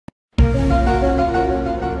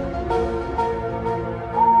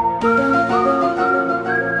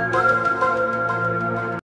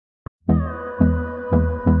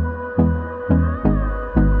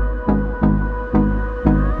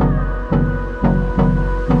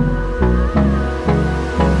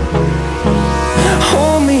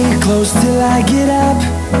close till I get up.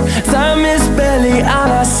 Time is barely on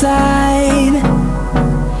our side.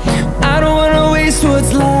 I don't wanna waste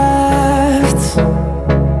what's left.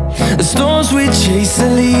 The storms we chase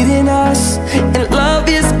are leading us, and love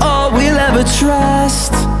is all we'll ever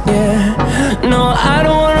trust. Yeah, no, I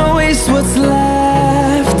don't wanna waste what's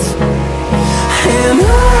left. And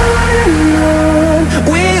on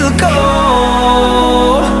we'll go,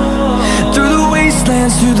 through the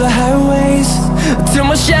wastelands, through the highways, till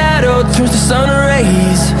my shadow turns to sun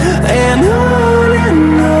rays. And on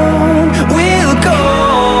we'll go,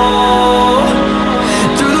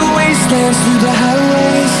 through the wastelands, through the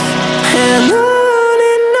highways, and on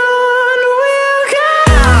we'll go.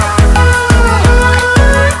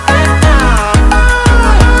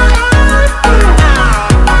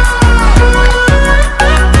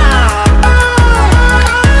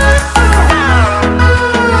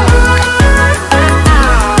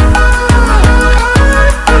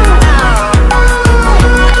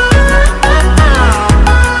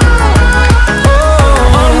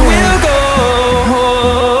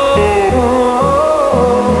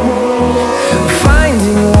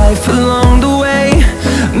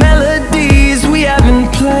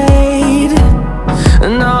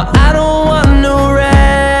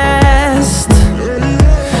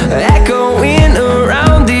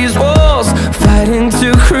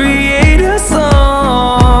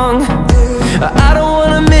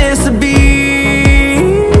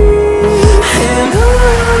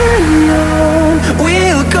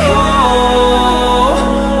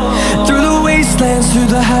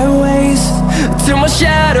 Through the highways, till my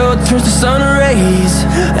shadow turns to sun rays.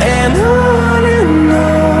 And on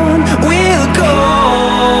we'll go,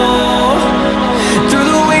 through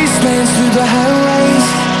the wastelands, through the highways,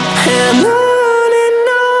 and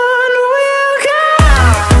on we'll go.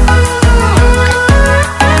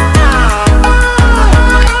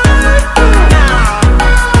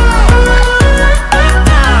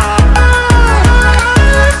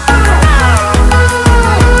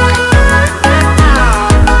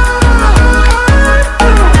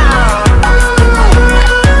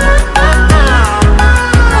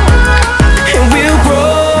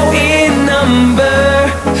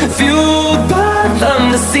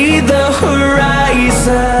 See the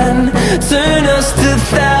horizon turn us to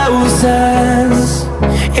thousands,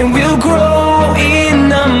 and we'll grow in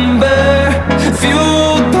number,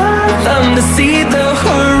 fueled by them. To see the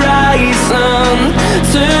horizon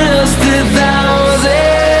turn us to thousands,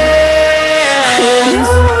 and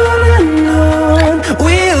on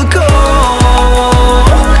we'll go,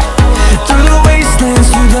 through the wastelands,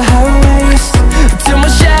 through the highways, till my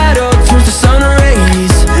shadow turns to sun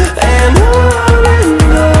rays. And on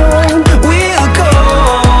we'll go,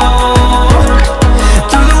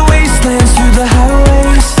 through the wastelands, through the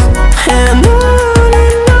highways, and on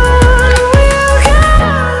we'll go.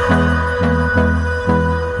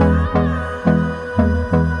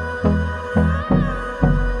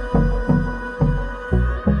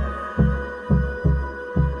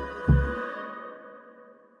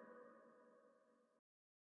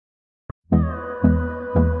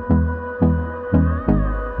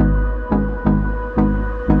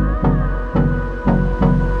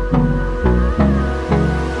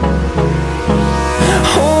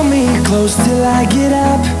 Hold me close till I get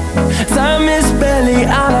up. Time is barely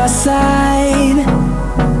on our side.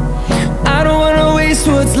 I don't wanna waste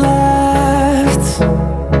what's left.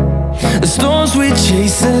 The storms we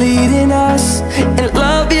chase are leading us, and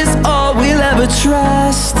love is all we'll ever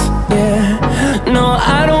trust. Yeah, no,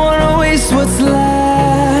 I don't wanna waste what's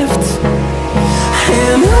left.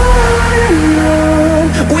 And on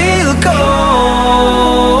we'll go,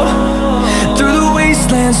 through the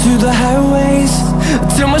wastelands, through the highways,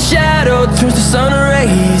 till my shadow turns to sun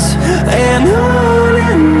rays. And on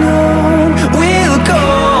we'll go,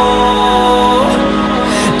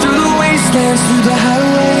 through the wastelands, through the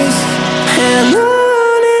highways, and on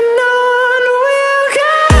we'll go.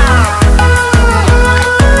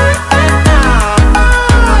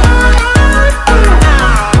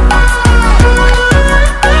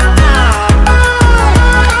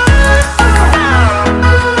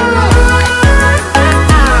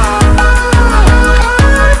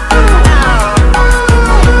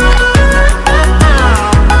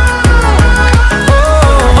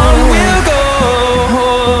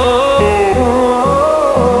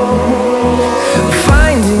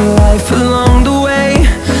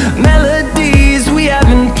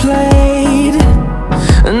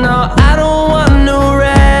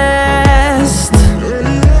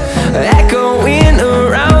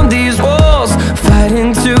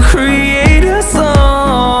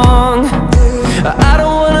 I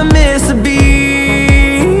don't wanna miss a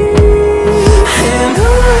beat.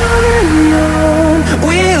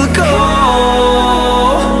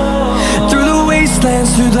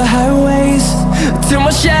 till my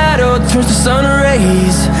shadow turns to sun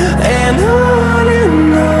rays. And on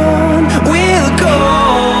we'll go,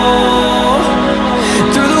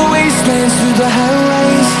 through the wastelands, through the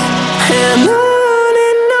highways, and on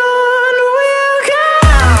we'll go.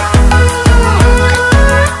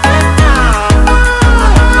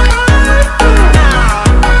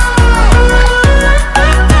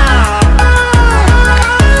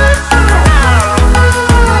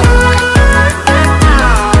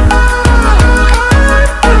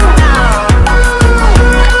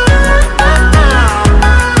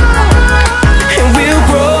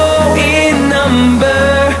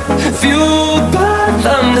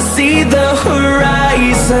 See the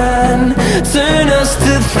horizon, turn us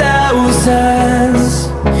to thousands,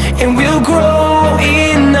 and we'll grow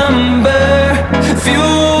in number,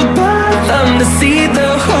 fueled by them. To see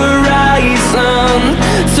the horizon,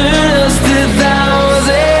 turn us to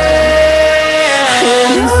thousands,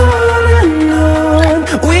 and on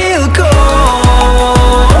we'll go,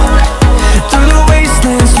 through the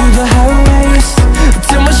wastelands, through the highways,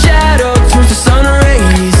 till my shadow turns to sun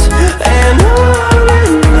rays. And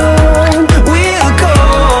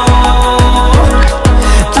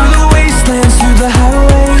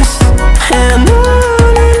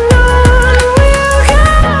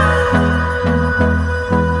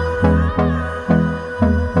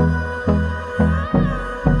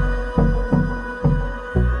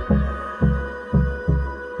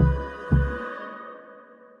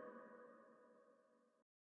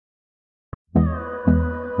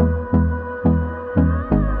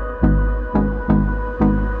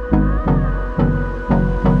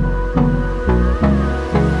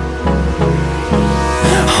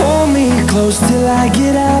close till I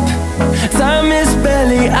get up. Time is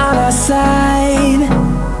barely on our side.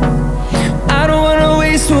 I don't wanna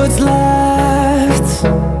waste what's left.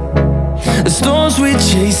 The storms we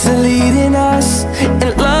chase are leading us,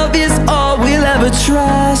 and love is all we'll ever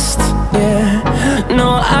trust. Yeah, no,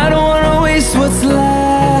 I don't wanna waste what's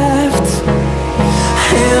left.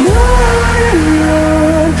 And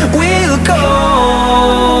on we'll go,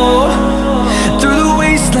 through the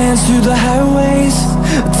wastelands, through the highways,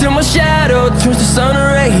 till my shadow turns to sun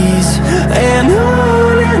rays. And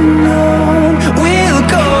on we'll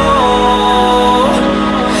go,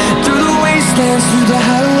 through the wastelands, through the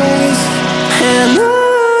highways, and on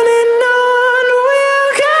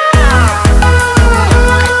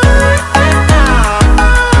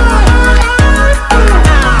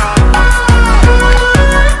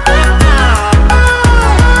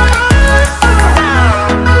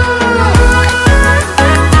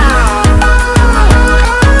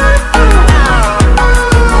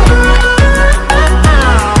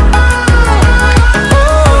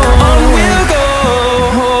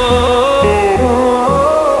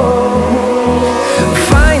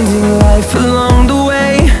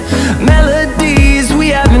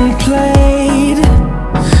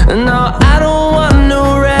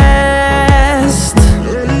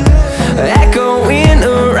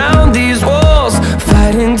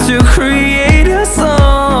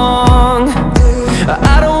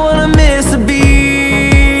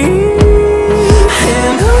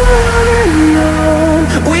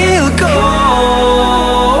we'll go.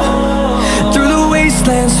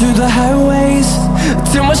 Through the highways,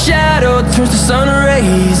 till my shadow turns to sun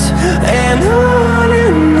rays. And on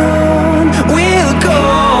we'll go,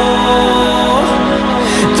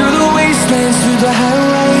 through the wastelands, through the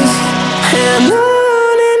highways, and on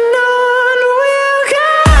we'll go.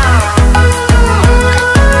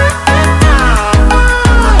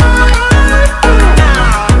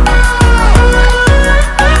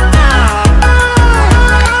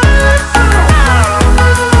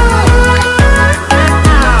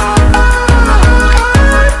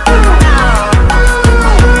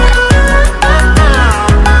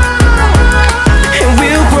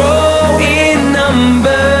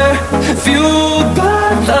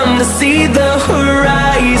 To see the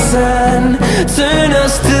horizon, turn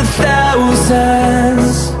us to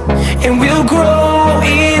thousands, and we'll grow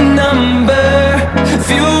in number,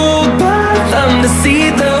 fueled by them. To see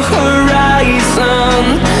the horizon,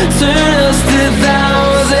 turn us to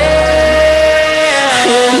thousands,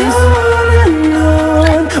 and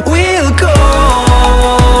on we'll go,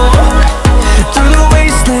 through the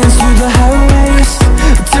wastelands, through the highways,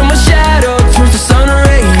 till my shadow turns to sun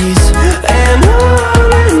rays. And on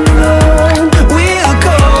we'll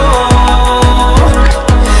go,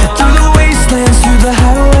 through the wastelands, through the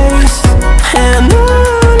highways, and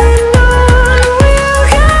on we'll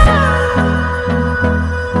go.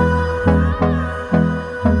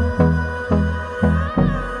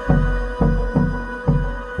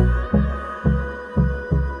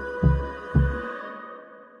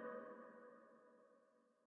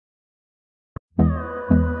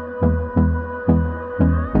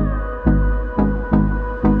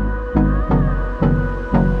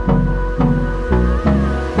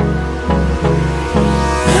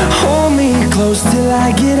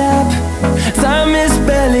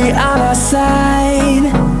 side.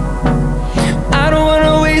 I don't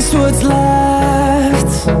wanna waste what's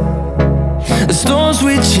left. The storms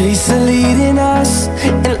we chase are leading us,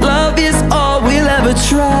 and love is all we'll ever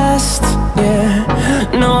trust. Yeah,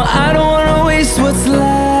 no, I don't wanna waste what's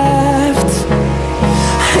left.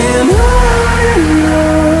 And on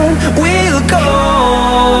we'll go,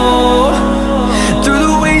 through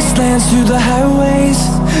the wastelands, through the highways,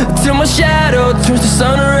 till my shadow turns to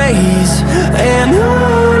sun rays. And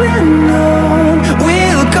on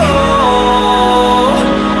we'll go,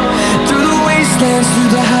 through the wastelands,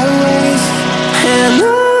 through the highways, and on.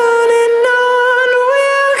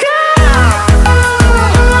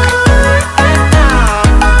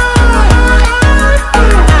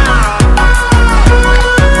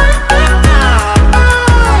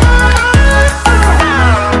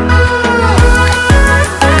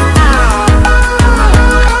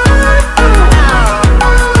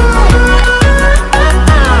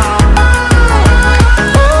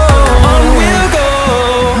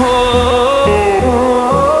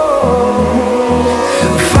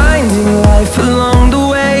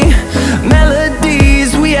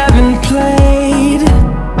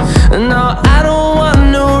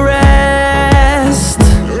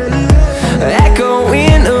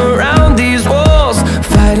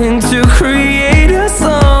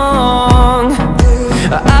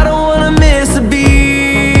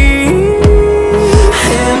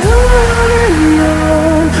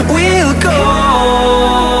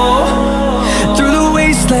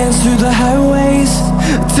 Through the highways,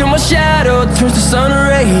 till my shadow turns to sun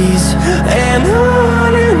rays. And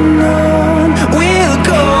on we'll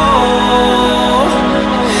go,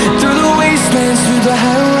 through the wastelands, through the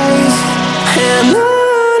highways, and on.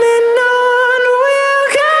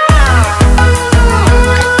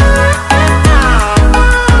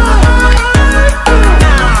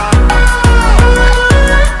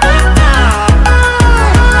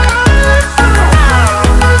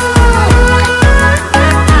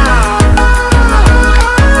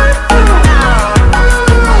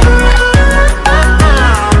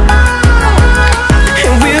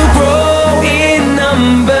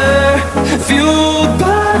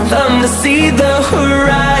 See the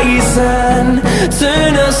horizon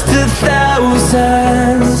turn us to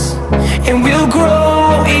thousands, and we'll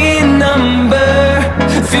grow in number,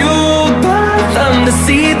 fueled by them. To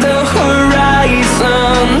see the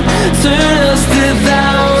horizon turn us to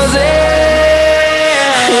thousands,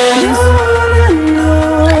 and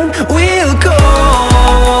on we'll go,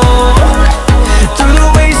 through the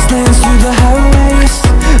wastelands, through the highways,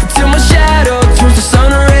 till my shadow turns to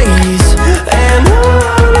sun rays. And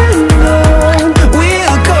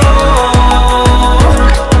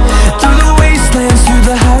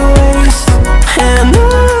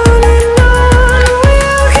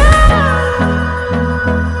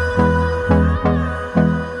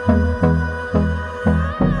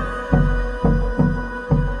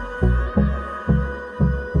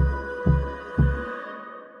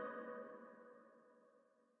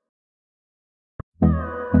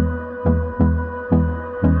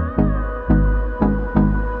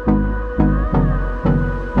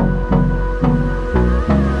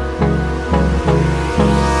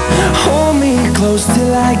close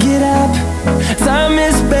till I get up. Time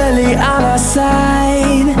is barely on our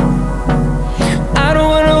side. I don't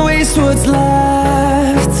wanna waste what's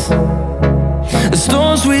left. The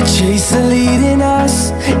storms we chase are leading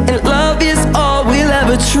us, and love is all we'll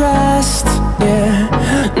ever try.